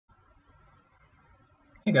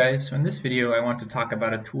Hey guys, so in this video I want to talk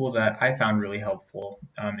about a tool that I found really helpful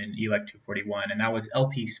in ELEC 241, and that was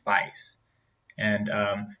LTSpice. And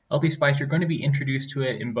LTSpice, you're going to be introduced to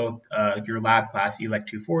it in both your lab class ELEC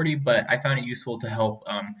 240, but I found it useful to help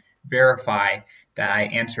verify that I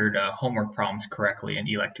answered homework problems correctly in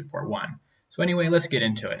ELEC 241. So anyway, let's get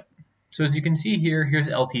into it. So as you can see here, here's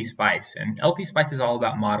LTSpice, and LTSpice is all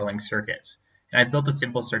about modeling circuits. And I built a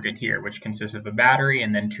simple circuit here, which consists of a battery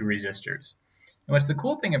and then two resistors. And what's the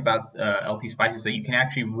cool thing about LTSpice is that you can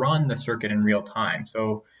actually run the circuit in real time.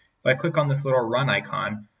 So if I click on this little run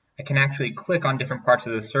icon, I can actually click on different parts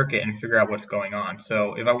of the circuit and figure out what's going on.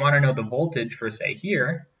 So if I want to know the voltage for, say,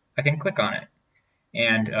 here, I can click on it.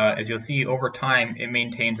 And as you'll see, over time, it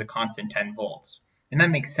maintains a constant 10 volts. And that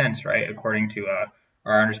makes sense, right, according to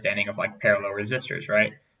our understanding of like parallel resistors,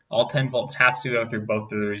 right? All 10 volts has to go through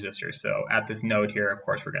both of the resistors. So at this node here, of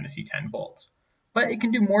course, we're going to see 10 volts. But it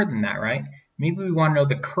can do more than that, right? Maybe we want to know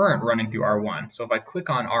the current running through R1. So if I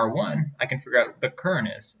click on R1, I can figure out what the current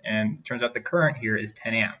is. And it turns out the current here is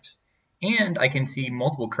 10 amps. And I can see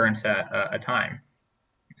multiple currents at a time.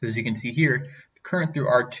 So as you can see here, the current through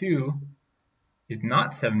R2 is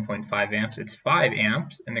not 7.5 amps, it's 5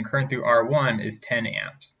 amps. And the current through R1 is 10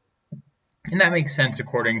 amps. And that makes sense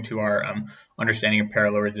according to our understanding of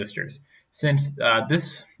parallel resistors. Since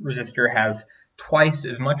this resistor has twice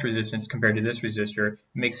as much resistance compared to this resistor, it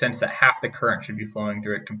makes sense that half the current should be flowing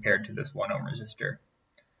through it compared to this 1 ohm resistor.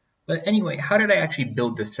 But anyway, how did I actually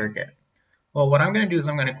build this circuit? Well, what I'm going to do is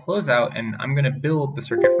I'm going to close out and I'm going to build the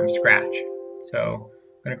circuit from scratch. So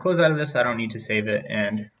I'm going to close out of this, I don't need to save it,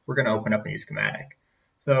 and we're going to open up a new schematic.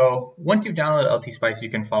 So once you've downloaded LTSpice, you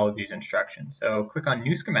can follow these instructions. So click on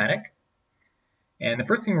New Schematic, and the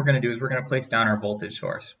first thing we're going to do is we're going to place down our voltage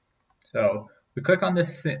source. So we click on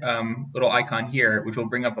this little icon here, which will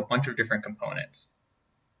bring up a bunch of different components.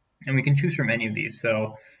 And we can choose from any of these.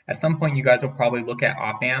 So at some point, you guys will probably look at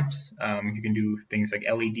op amps. You can do things like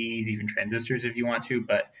LEDs, even transistors if you want to,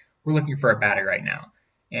 but we're looking for a battery right now.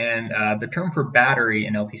 And the term for battery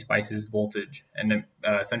in LTSpice is voltage, and it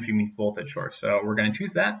essentially means voltage source. So we're going to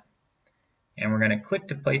choose that, and we're going to click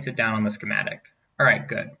to place it down on the schematic. All right,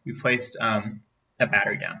 good. We placed a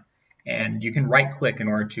battery down. And you can right-click in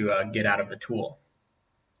order to get out of the tool.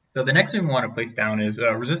 So the next thing we want to place down is a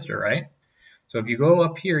resistor, right? So if you go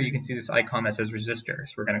up here, you can see this icon that says resistor.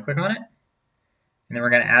 So we're going to click on it, and then we're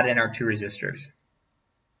going to add in our two resistors.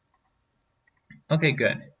 Okay,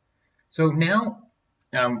 good. So now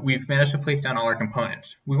we've managed to place down all our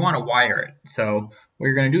components. We want to wire it. So what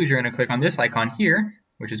you're going to do is you're going to click on this icon here,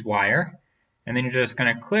 which is wire, and then you're just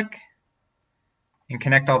going to click and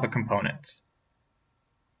connect all the components.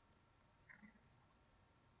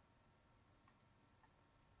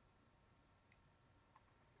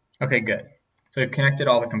 Okay, good. So we've connected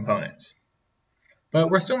all the components.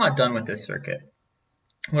 But we're still not done with this circuit.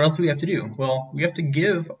 What else do we have to do? Well, we have to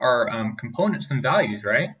give our components some values,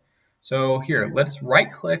 right? So here, let's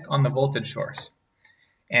right-click on the voltage source.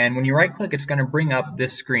 And when you right-click, it's going to bring up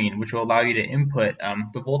this screen, which will allow you to input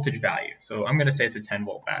the voltage value. So I'm going to say it's a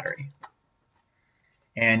 10-volt battery.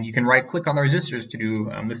 And you can right-click on the resistors to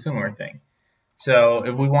do the similar thing. So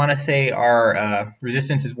if we want to say our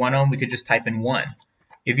resistance is 1 ohm, we could just type in 1.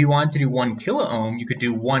 If you wanted to do 1 kilo ohm, you could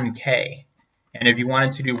do 1K. And if you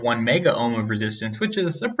wanted to do 1 mega ohm of resistance, which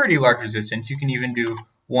is a pretty large resistance, you can even do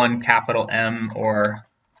 1 capital M or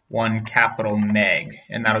 1 capital meg,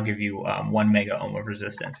 and that'll give you 1 mega ohm of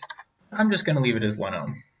resistance. I'm just going to leave it as 1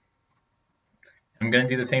 ohm. I'm going to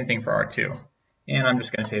do the same thing for R2, and I'm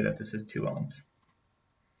just going to say that this is 2 ohms.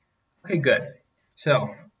 Okay, good.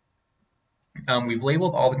 So we've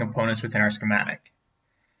labeled all the components within our schematic.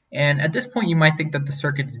 And at this point, you might think that the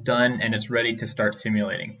circuit's done and it's ready to start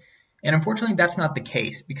simulating. And unfortunately, that's not the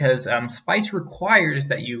case because Spice requires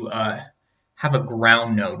that you have a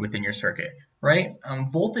ground node within your circuit, right?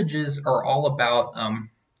 Voltages are all about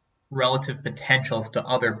relative potentials to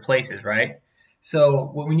other places, right? So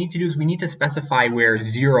what we need to do is we need to specify where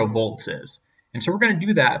 0 volts is. And so we're going to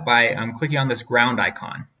do that by clicking on this ground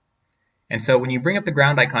icon. And so when you bring up the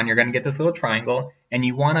ground icon, you're going to get this little triangle, and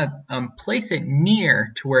you want to place it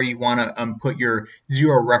near to where you want to put your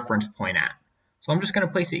 0 reference point at. So I'm just going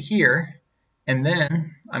to place it here, and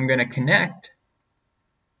then I'm going to connect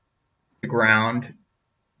the ground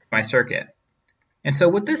to my circuit. And so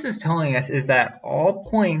what this is telling us is that all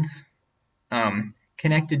points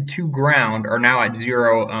connected to ground are now at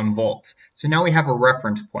 0 volts. So now we have a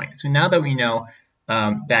reference point. So now that we know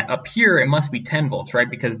that up here it must be 10 volts, right?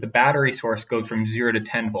 Because the battery source goes from 0 to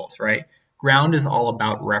 10 volts, right? Ground is all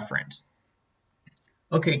about reference.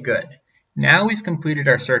 Okay, good. Now we've completed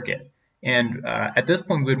our circuit, and at this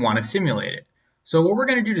point we'd want to simulate it. So what we're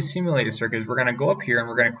going to do to simulate a circuit is we're going to go up here and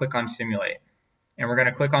we're going to click on Simulate. And we're going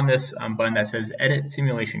to click on this button that says Edit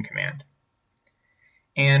Simulation Command.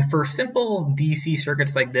 And for simple DC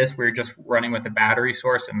circuits like this, where you're just running with a battery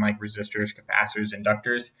source and like resistors, capacitors,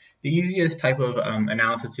 inductors, the easiest type of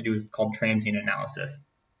analysis to do is called transient analysis.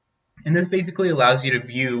 And this basically allows you to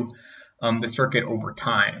view the circuit over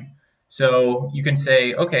time. So you can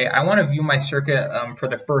say, okay, I want to view my circuit for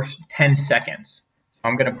the first 10 seconds. So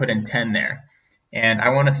I'm going to put in 10 there. And I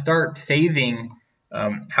want to start saving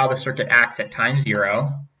how the circuit acts at time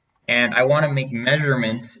 0. And I want to make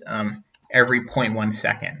measurements every 0.1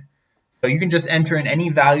 second. So you can just enter in any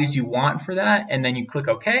values you want for that, and then you click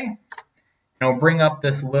OK. And it'll bring up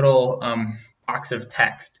this little box of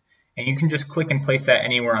text. And you can just click and place that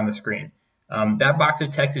anywhere on the screen. That box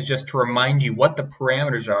of text is just to remind you what the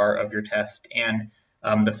parameters are of your test and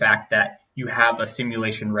the fact that you have a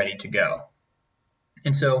simulation ready to go.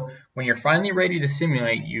 And so when you're finally ready to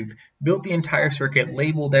simulate, you've built the entire circuit,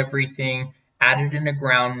 labeled everything, added in a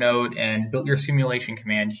ground node, and built your simulation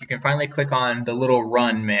command, you can finally click on the little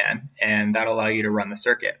run man, and that'll allow you to run the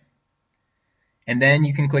circuit. And then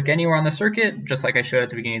you can click anywhere on the circuit, just like I showed at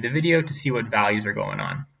the beginning of the video, to see what values are going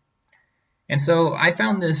on. And so I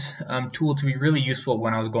found this tool to be really useful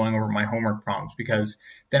when I was going over my homework problems, because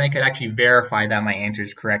then I could actually verify that my answer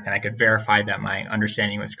is correct, and I could verify that my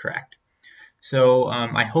understanding was correct. So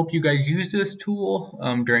I hope you guys use this tool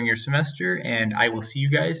during your semester, and I will see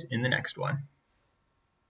you guys in the next one.